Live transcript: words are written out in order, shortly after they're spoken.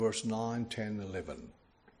verse 9, 10, 11.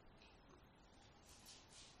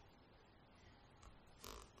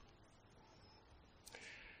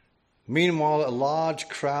 Meanwhile, a large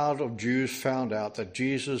crowd of Jews found out that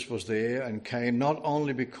Jesus was there and came not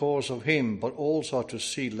only because of him, but also to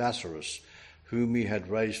see Lazarus, whom he had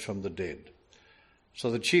raised from the dead. So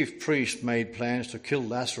the chief priest made plans to kill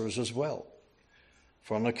Lazarus as well.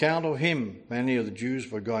 For on account of him, many of the Jews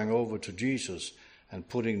were going over to Jesus and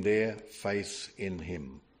putting their faith in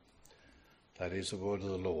him. That is the word of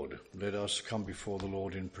the Lord. Let us come before the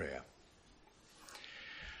Lord in prayer.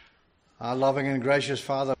 Our loving and gracious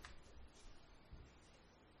Father,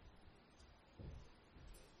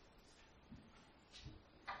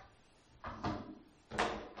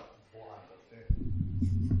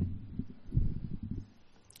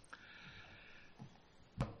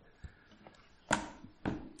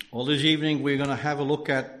 well, this evening we're going to have a look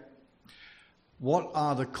at what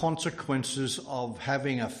are the consequences of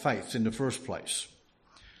having a faith in the first place.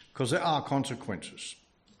 Because there are consequences.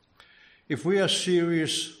 If we are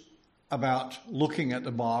serious about looking at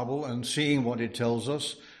the Bible and seeing what it tells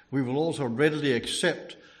us, we will also readily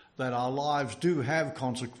accept that our lives do have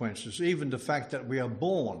consequences. Even the fact that we are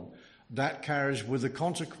born, that carries with a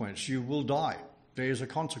consequence. You will die. There is a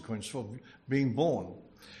consequence for being born.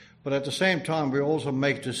 But at the same time, we also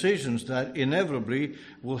make decisions that inevitably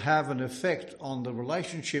will have an effect on the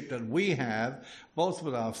relationship that we have, both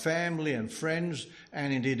with our family and friends,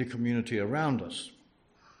 and indeed the community around us.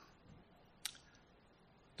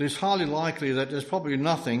 It's highly likely that there's probably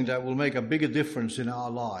nothing that will make a bigger difference in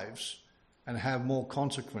our lives and have more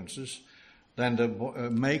consequences than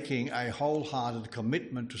making a wholehearted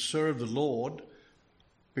commitment to serve the Lord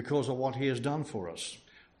because of what he has done for us.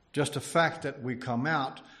 Just the fact that we come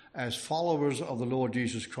out as followers of the Lord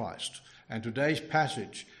Jesus Christ. And today's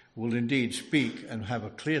passage will indeed speak and have a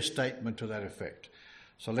clear statement to that effect.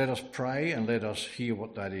 So let us pray and let us hear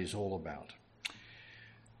what that is all about.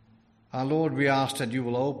 Our Lord, we ask that you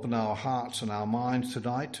will open our hearts and our minds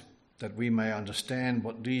tonight, that we may understand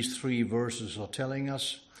what these 3 verses are telling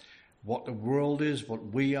us, what the world is, what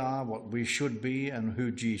we are, what we should be, and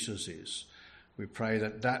who Jesus is. We pray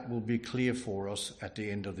that that will be clear for us at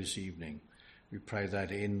the end of this evening. We pray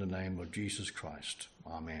that in the name of Jesus Christ.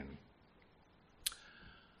 Amen.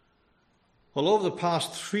 Well, over the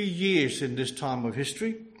past 3 years in this time of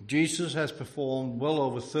history, Jesus has performed well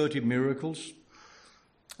over 30 miracles.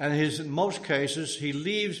 And in most cases, he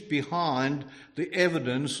leaves behind the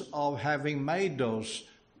evidence of having made those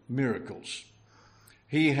miracles.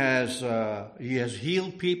 He has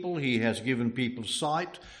healed people. He has given people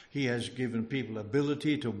sight. He has given people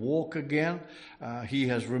ability to walk again. He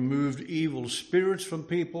has removed evil spirits from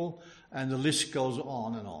people, and the list goes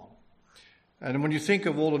on and on. And when you think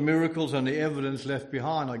of all the miracles and the evidence left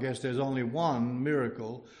behind, I guess there's only one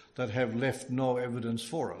miracle that have left no evidence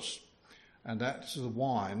for us. And that's the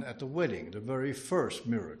wine at the wedding, the very first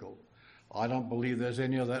miracle. I don't believe there's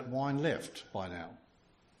any of that wine left by now.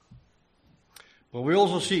 But we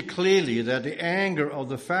also see clearly that the anger of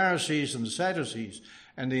the Pharisees and the Sadducees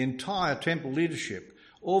and the entire temple leadership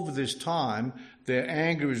over this time, their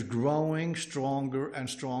anger is growing stronger and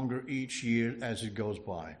stronger each year as it goes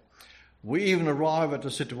by. We even arrive at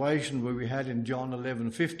the situation where we had in John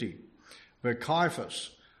 11:50, where Caiaphas,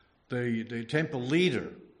 the temple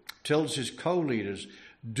leader, tells his co-leaders,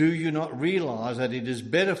 "Do you not realize that it is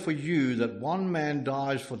better for you that one man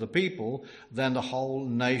dies for the people than the whole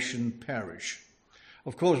nation perish?"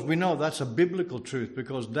 Of course, we know that's a biblical truth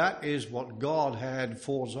because that is what God had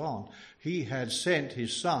foreseen. He had sent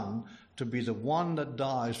his Son to be the one that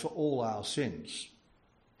dies for all our sins.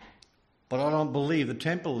 But I don't believe the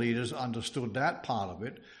temple leaders understood that part of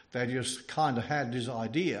it. They just kind of had this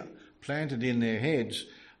idea planted in their heads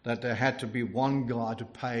that there had to be one guy to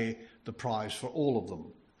pay the price for all of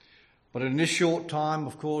them. But in this short time,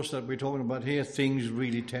 of course, that we're talking about here, things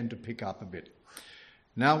really tend to pick up a bit.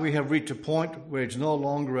 Now we have reached a point where it's no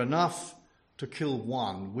longer enough to kill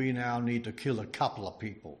one. We now need to kill a couple of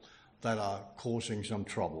people that are causing some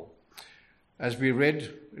trouble. As we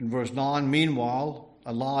read in verse 9, meanwhile,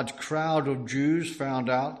 a large crowd of Jews found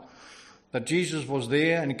out that Jesus was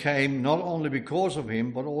there and came not only because of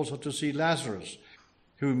him, but also to see Lazarus,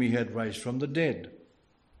 whom he had raised from the dead.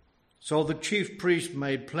 So the chief priest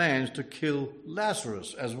made plans to kill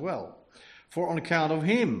Lazarus as well, for on account of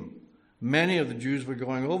him, many of the Jews were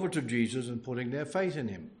going over to Jesus and putting their faith in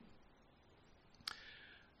him.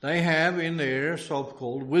 They have, in their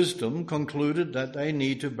so-called wisdom, concluded that they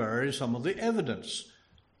need to bury some of the evidence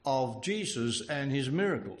of Jesus and his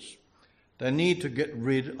miracles. They need to get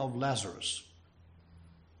rid of Lazarus.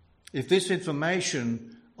 If this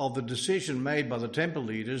information of the decision made by the temple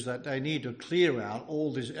leaders that they need to clear out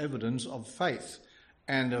all this evidence of faith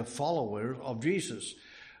and a follower of Jesus.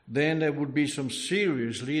 Then there would be some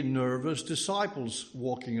seriously nervous disciples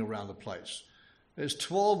walking around the place. There's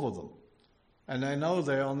 12 of them, and they know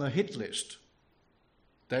they're on the hit list.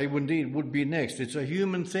 They indeed would be next. It's a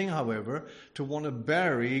human thing, however, to want to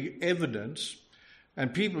bury evidence,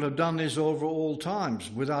 and people have done this over all times.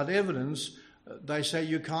 Without evidence, they say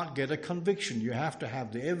you can't get a conviction. You have to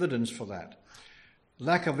have the evidence for that.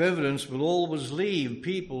 Lack of evidence will always leave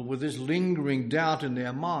people with this lingering doubt in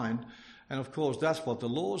their mind, and of course that's what the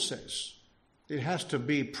law says. It has to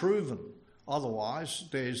be proven. Otherwise,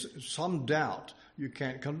 there's some doubt you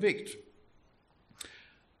can't convict.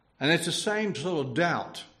 And it's the same sort of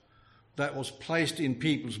doubt that was placed in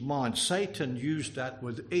people's minds. Satan used that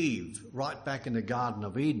with Eve right back in the Garden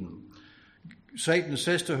of Eden. Satan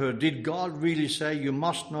says to her, "Did God really say you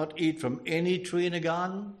must not eat from any tree in the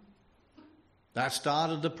garden?" That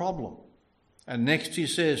started the problem. And next he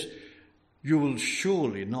says, "You will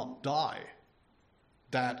surely not die."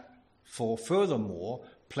 That, for furthermore,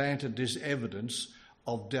 planted this evidence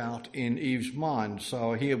of doubt in Eve's mind.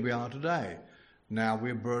 So here we are today. Now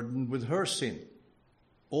we're burdened with her sin.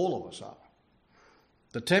 All of us are.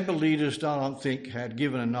 The temple leaders, I don't think, had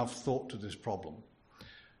given enough thought to this problem.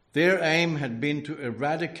 Their aim had been to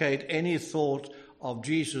eradicate any thought of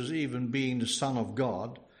Jesus even being the Son of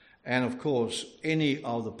God, and of course any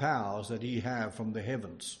of the powers that he had from the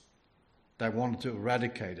heavens. They wanted to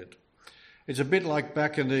eradicate it. It's a bit like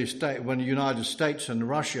back in when the United States and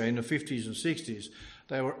Russia in the 50s and 60s,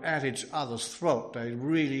 they were at each other's throat. They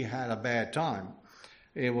really had a bad time.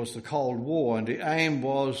 It was the Cold War, and the aim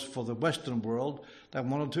was for the Western world, they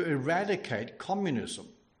wanted to eradicate communism.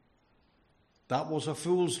 That was a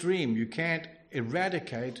fool's dream. You can't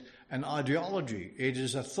eradicate an ideology. It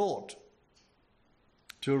is a thought.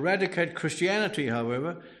 To eradicate Christianity,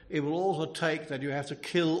 however, it will also take that you have to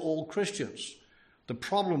kill all Christians. The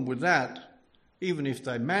problem with that, even if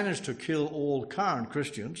they manage to kill all current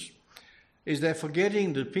Christians, is they're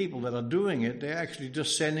forgetting the people that are doing it. They're actually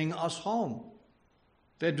just sending us home.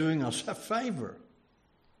 They're doing us a favor.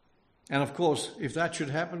 And of course, if that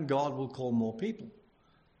should happen, God will call more people.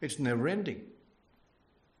 It's never ending.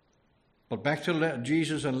 But back to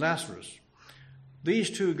Jesus and Lazarus.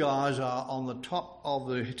 These two guys are on the top of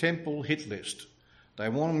the temple hit list. They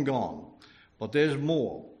want them gone. But there's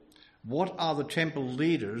more. What are the temple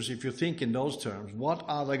leaders, if you think in those terms, what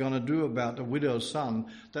are they going to do about the widow's son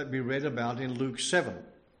that we read about in Luke 7?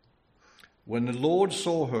 When the Lord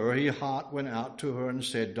saw her, his heart went out to her and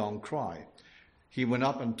said, "Don't cry." He went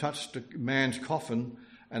up and touched the man's coffin,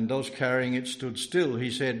 and those carrying it stood still. He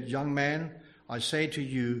said, "Young man, I say to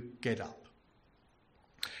you, get up."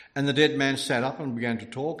 And the dead man sat up and began to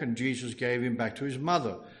talk, and Jesus gave him back to his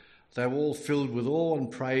mother. They were all filled with awe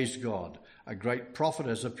and praised God. "A great prophet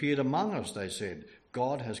has appeared among us," they said.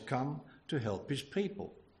 "God has come to help his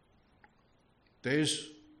people." There's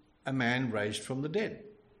a man raised from the dead.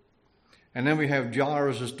 And then we have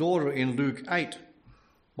Jairus' daughter in Luke 8.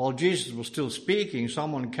 While Jesus was still speaking,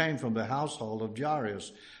 someone came from the household of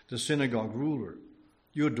Jairus, the synagogue ruler.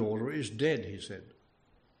 "Your daughter is dead," he said.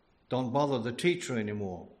 "Don't bother the teacher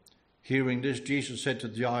anymore." Hearing this, Jesus said to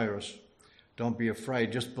Jairus, "Don't be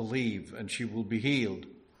afraid, just believe, and she will be healed."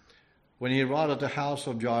 When he arrived at the house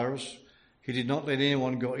of Jairus, he did not let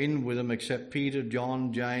anyone go in with him except Peter,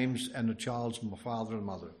 John, James, and the child's father and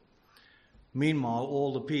mother. Meanwhile,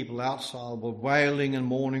 all the people outside were wailing and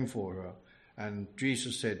mourning for her. And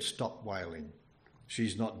Jesus said, "Stop wailing.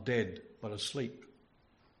 She's not dead, but asleep."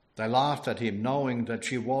 They laughed at him, knowing that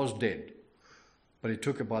she was dead. But he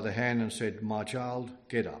took her by the hand and said, "My child,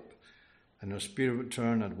 get up." And her spirit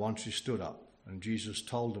returned, and once she stood up. And Jesus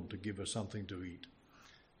told them to give her something to eat.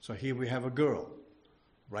 So here we have a girl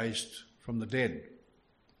raised from the dead.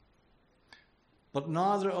 But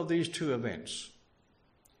neither of these two events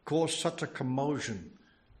caused such a commotion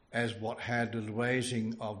as what had the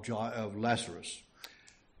raising of Lazarus.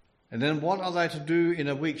 And then what are they to do in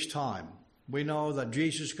a week's time? We know that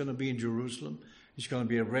Jesus is going to be in Jerusalem. He's going to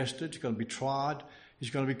be arrested. He's going to be tried. He's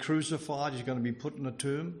going to be crucified. He's going to be put in a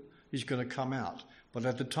tomb. He's going to come out. But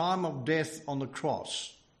at the time of death on the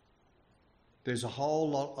cross, there's a whole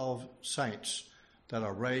lot of saints that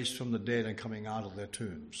are raised from the dead and coming out of their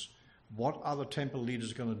tombs. What are the temple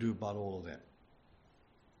leaders going to do about all of that?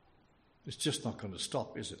 It's just not going to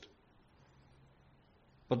stop, is it?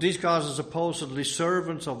 But these guys are supposedly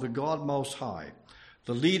servants of the God Most High.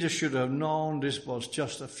 The leaders should have known this was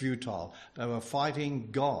just a futile. They were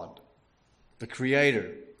fighting God, the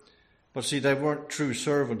Creator. But see, they weren't true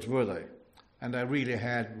servants, were they? and they really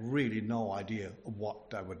had no idea of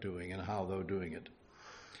what they were doing and how they were doing it.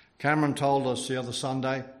 Cameron told us the other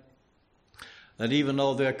Sunday that even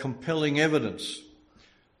though they're compelling evidence,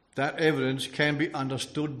 that evidence can be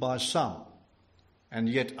understood by some, and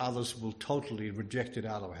yet others will totally reject it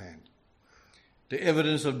out of hand. The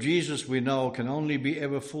evidence of Jesus, we know, can only be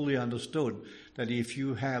ever fully understood that if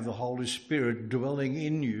you have the Holy Spirit dwelling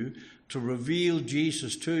in you to reveal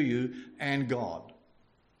Jesus to you and God.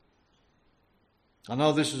 I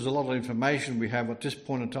know this is a lot of information we have at this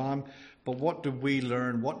point in time, but what do we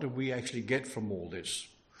learn? What do we actually get from all this?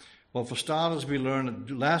 Well, for starters, we learn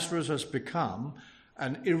that Lazarus has become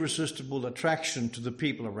an irresistible attraction to the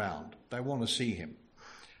people around. They want to see him.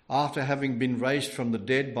 After having been raised from the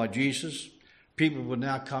dead by Jesus, people were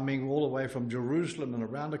now coming all the way from Jerusalem and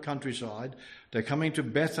around the countryside. They're coming to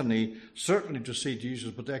Bethany, certainly to see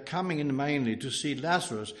Jesus, but they're coming in mainly to see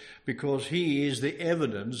Lazarus because he is the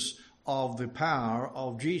evidence of the power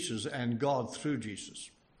of Jesus and God through Jesus.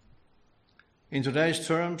 In today's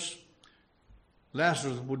terms,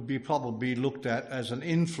 Lazarus would be probably looked at as an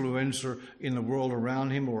influencer in the world around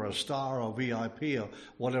him, or a star or VIP or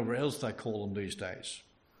whatever else they call them these days.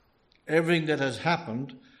 Everything that has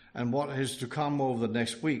happened and what is to come over the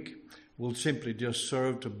next week will simply just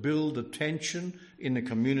serve to build the tension in the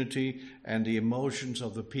community and the emotions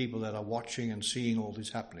of the people that are watching and seeing all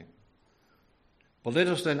this happening. But let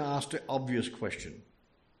us then ask the obvious question.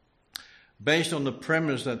 Based on the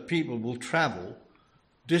premise that people will travel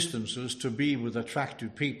distances to be with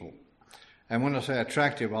attractive people. And when I say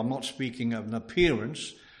attractive, I'm not speaking of an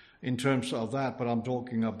appearance in terms of that, but I'm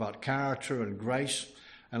talking about character and grace.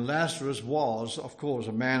 And Lazarus was, of course,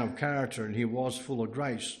 a man of character, and he was full of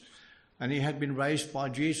grace. And he had been raised by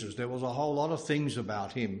Jesus. There was a whole lot of things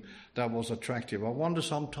about him that was attractive. I wonder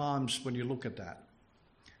sometimes when you look at that,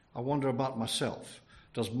 I wonder about myself.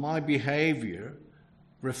 Does my behavior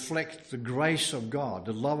reflect the grace of God,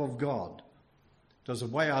 the love of God? Does the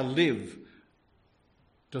way I live,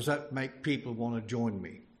 does that make people want to join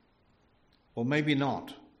me? Or maybe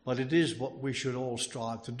not, but it is what we should all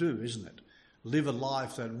strive to do, isn't it? Live a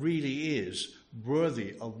life that really is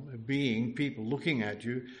worthy of being people looking at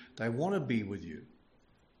you. They want to be with you.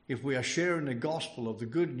 If we are sharing the gospel of the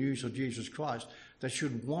good news of Jesus Christ, they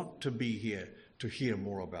should want to be here to hear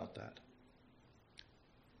more about that.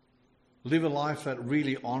 Live a life that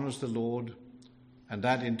really honors the Lord, and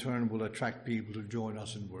that in turn will attract people to join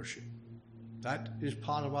us in worship. That is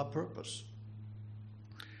part of our purpose.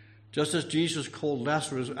 Just as Jesus called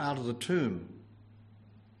Lazarus out of the tomb,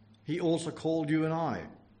 he also called you and I,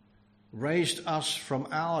 raised us from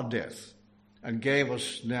our death, and gave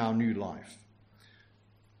us now new life.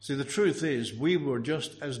 See, the truth is, we were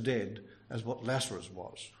just as dead as what Lazarus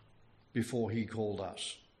was before he called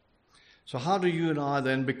us. So how do you and I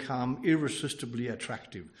then become irresistibly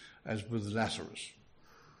attractive as with Lazarus?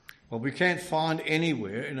 Well, we can't find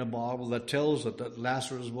anywhere in the Bible that tells us that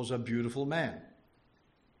Lazarus was a beautiful man.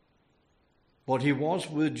 But he was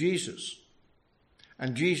with Jesus.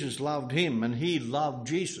 And Jesus loved him, and he loved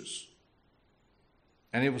Jesus.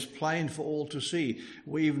 And it was plain for all to see.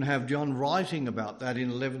 We even have John writing about that in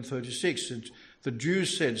 1136. The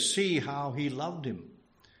Jews said, "See how he loved him."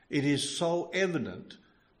 It is so evident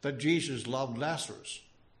that Jesus loved Lazarus.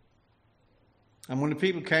 And when the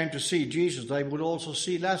people came to see Jesus, they would also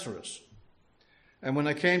see Lazarus. And when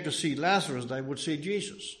they came to see Lazarus, they would see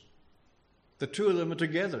Jesus. The two of them are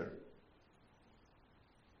together.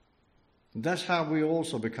 And that's how we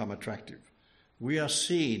also become attractive. We are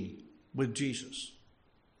seen with Jesus.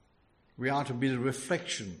 We are to be the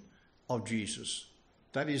reflection of Jesus.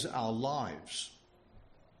 That is our lives.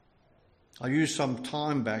 I used some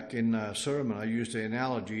time back in a sermon, I used the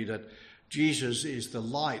analogy that Jesus is the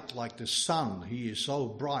light like the sun. He is so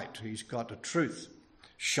bright. He's got the truth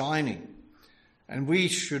shining. And we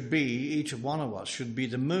should be, each one of us should be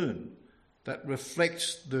the moon that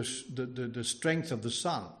reflects the strength of the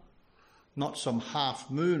sun. Not some half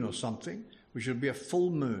moon or something. We should be a full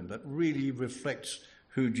moon that really reflects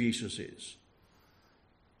who Jesus is.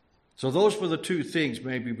 So those were the two things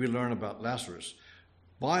maybe we learn about Lazarus.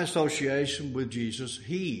 By association with Jesus,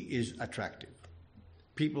 he is attractive.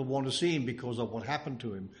 People want to see him because of what happened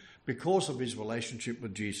to him, because of his relationship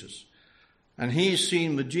with Jesus. And he is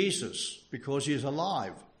seen with Jesus because he is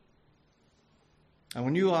alive. And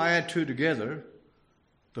when you add two together,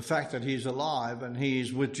 the fact that he's alive and he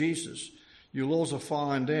is with Jesus, you'll also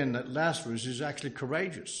find then that Lazarus is actually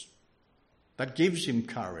courageous. That gives him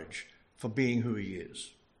courage for being who he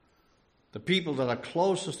is. The people that are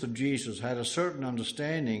closest to Jesus had a certain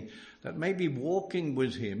understanding that maybe walking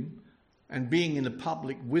with him and being in the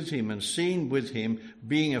public with him and seen with him,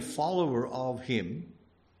 being a follower of him,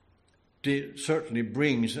 certainly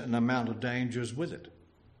brings an amount of dangers with it.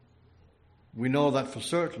 We know that for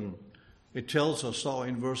certain. It tells us so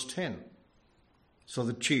in verse 10. So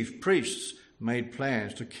the chief priests made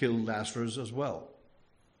plans to kill Lazarus as well.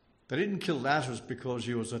 They didn't kill Lazarus because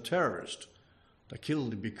he was a terrorist. They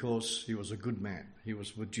killed him because he was a good man. He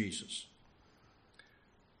was with Jesus.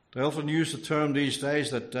 They often use the term these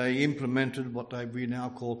days that they implemented what we now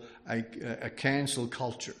call a cancel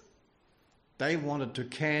culture. They wanted to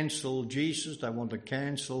cancel Jesus. They wanted to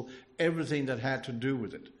cancel everything that had to do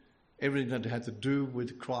with it, everything that had to do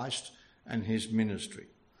with Christ and his ministry.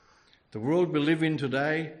 The world we live in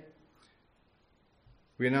today,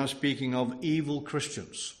 we are now speaking of evil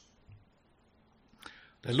Christians.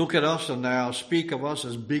 They look at us and they speak of us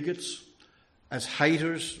as bigots, as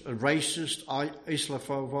haters, as racist,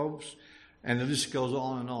 Islamophobes, and the list goes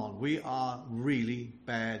on and on. We are really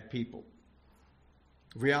bad people.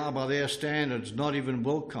 We are, by their standards, not even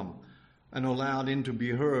welcome and allowed in to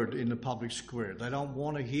be heard in the public square. They don't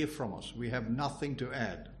want to hear from us. We have nothing to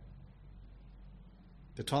add.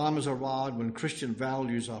 The time has arrived when Christian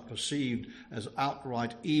values are perceived as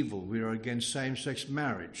outright evil. We are against same-sex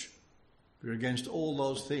marriage. We're against all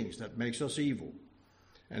those things that makes us evil.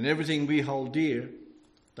 And everything we hold dear,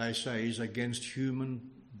 they say, is against human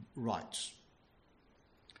rights.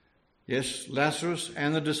 Yes, Lazarus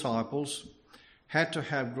and the disciples had to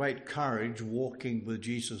have great courage walking with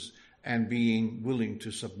Jesus and being willing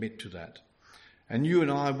to submit to that. And you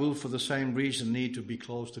and I will, for the same reason, need to be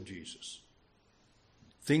close to Jesus.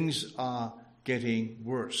 Things are getting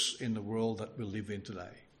worse in the world that we live in today.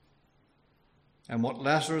 And what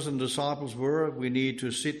Lazarus and the disciples were, we need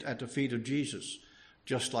to sit at the feet of Jesus,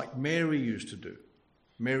 just like Mary used to do.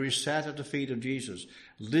 Mary sat at the feet of Jesus,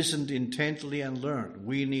 listened intently and learned.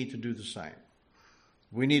 We need to do the same.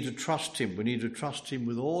 We need to trust him. We need to trust him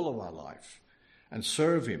with all of our life and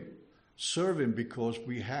serve him. Serve him because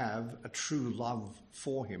we have a true love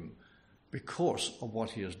for him because of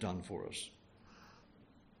what he has done for us.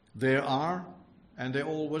 There are, and there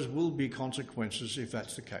always will be, consequences if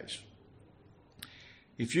that's the case.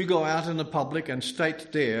 If you go out in the public and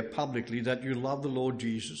state there publicly that you love the Lord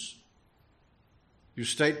Jesus, you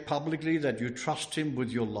state publicly that you trust him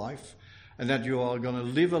with your life and that you are going to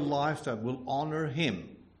live a life that will honor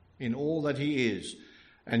him in all that he is,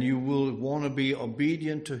 and you will want to be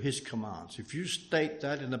obedient to his commands. If you state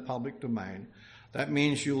that in the public domain, that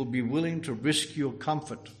means you will be willing to risk your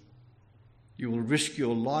comfort. You will risk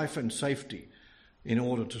your life and safety in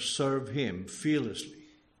order to serve him fearlessly.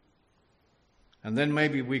 And then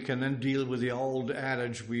maybe we can then deal with the old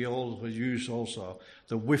adage we always use also,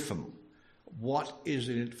 the whiffum. What is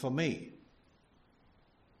in it for me?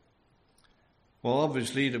 Well,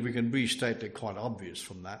 obviously, that we can restate that quite obvious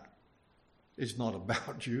from that. It's not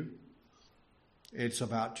about you. It's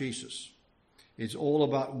about Jesus. It's all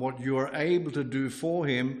about what you are able to do for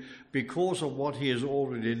him because of what he has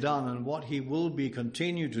already done and what he will be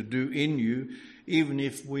continue to do in you, even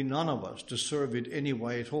if none of us deserve it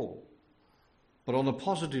anyway at all. But on the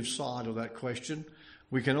positive side of that question,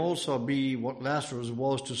 we can also be what Lazarus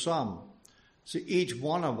was to some. See, each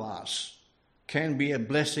one of us can be a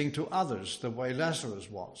blessing to others the way Lazarus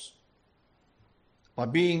was. By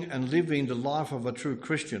being and living the life of a true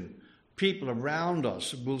Christian, people around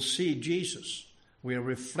us will see Jesus. We are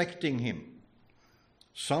reflecting him.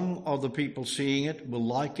 Some of the people seeing it will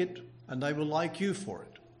like it, and they will like you for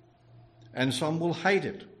it. And some will hate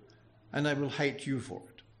it, and they will hate you for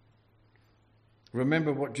it.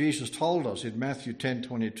 Remember what Jesus told us in Matthew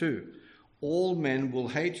 10:22. All men will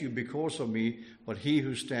hate you because of me, but he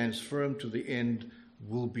who stands firm to the end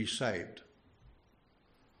will be saved.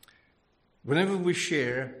 Whenever we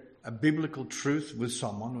share a biblical truth with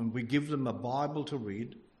someone and we give them a Bible to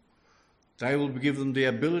read, they will give them the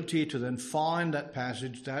ability to then find that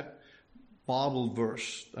passage, that Bible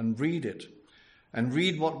verse, and read it, and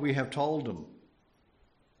read what we have told them.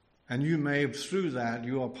 And you may, through that,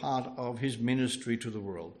 you are part of his ministry to the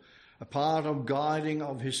world, a part of guiding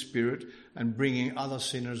of his Spirit and bringing other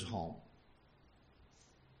sinners home.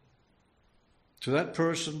 To that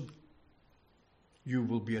person, you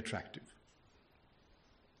will be attractive.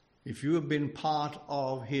 If you have been part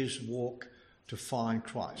of his walk to find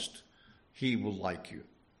Christ, he will like you.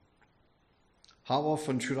 How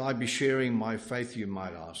often should I be sharing my faith, you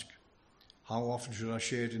might ask? How often should I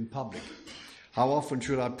share it in public? How often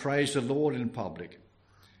should I praise the Lord in public?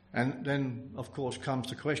 And then, of course, comes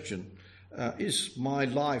the question, is my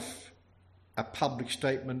life a public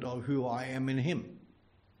statement of who I am in him?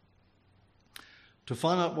 To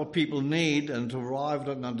find out what people need and to arrive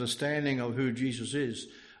at an understanding of who Jesus is,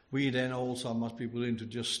 we then also must be willing to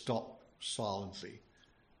just stop silently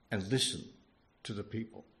and listen to the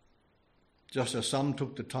people. Just as some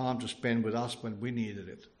took the time to spend with us when we needed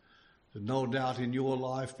it. There's no doubt in your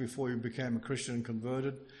life before you became a Christian and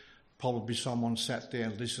converted, probably someone sat there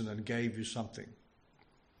and listened and gave you something.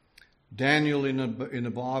 Daniel in the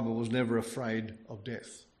Bible was never afraid of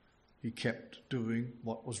death. He kept doing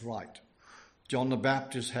what was right. John the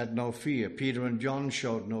Baptist had no fear. Peter and John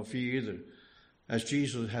showed no fear either, as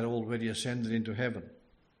Jesus had already ascended into heaven.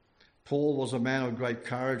 Paul was a man of great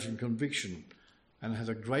courage and conviction and had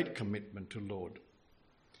a great commitment to the Lord.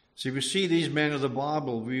 See, we see these men of the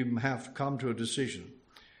Bible, we have come to a decision.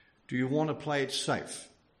 Do you want to play it safe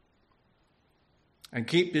and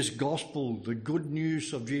keep this gospel, the good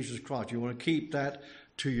news of Jesus Christ, you want to keep that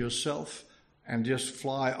to yourself and just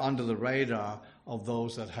fly under the radar of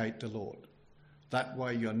those that hate the Lord? That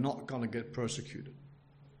way you're not going to get persecuted.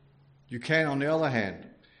 You can, on the other hand,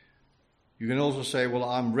 you can also say, well,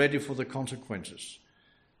 I'm ready for the consequences.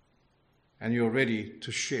 And you're ready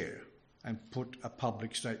to share and put a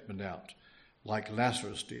public statement out, like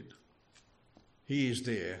Lazarus did. He is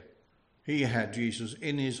there. He had Jesus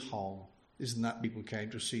in his home. Isn't that people came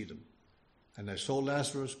to see them? And they saw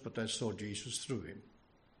Lazarus, but they saw Jesus through him.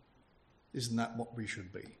 Isn't that what we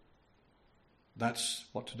should be? That's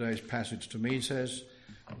what today's passage to me says.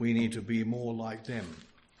 We need to be more like them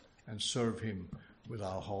and serve him with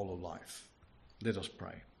our whole of life. Let us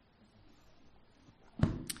pray.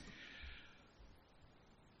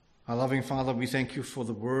 Our loving Father, we thank you for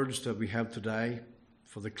the words that we have today,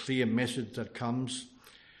 for the clear message that comes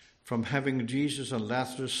from having Jesus and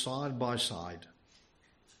Lazarus side by side,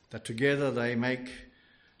 that together they make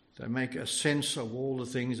a sense of all the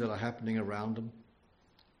things that are happening around them,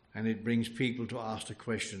 and it brings people to ask the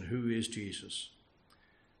question, who is Jesus?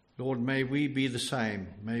 Lord, may we be the same.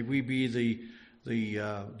 May we be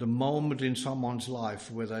the moment in someone's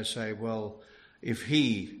life where they say, well, if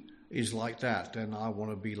he is like that, then I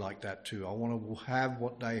want to be like that too. I want to have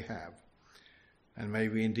what they have. And may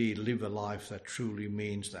we indeed live a life that truly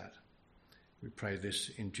means that. We pray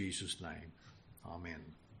this in Jesus' name. Amen.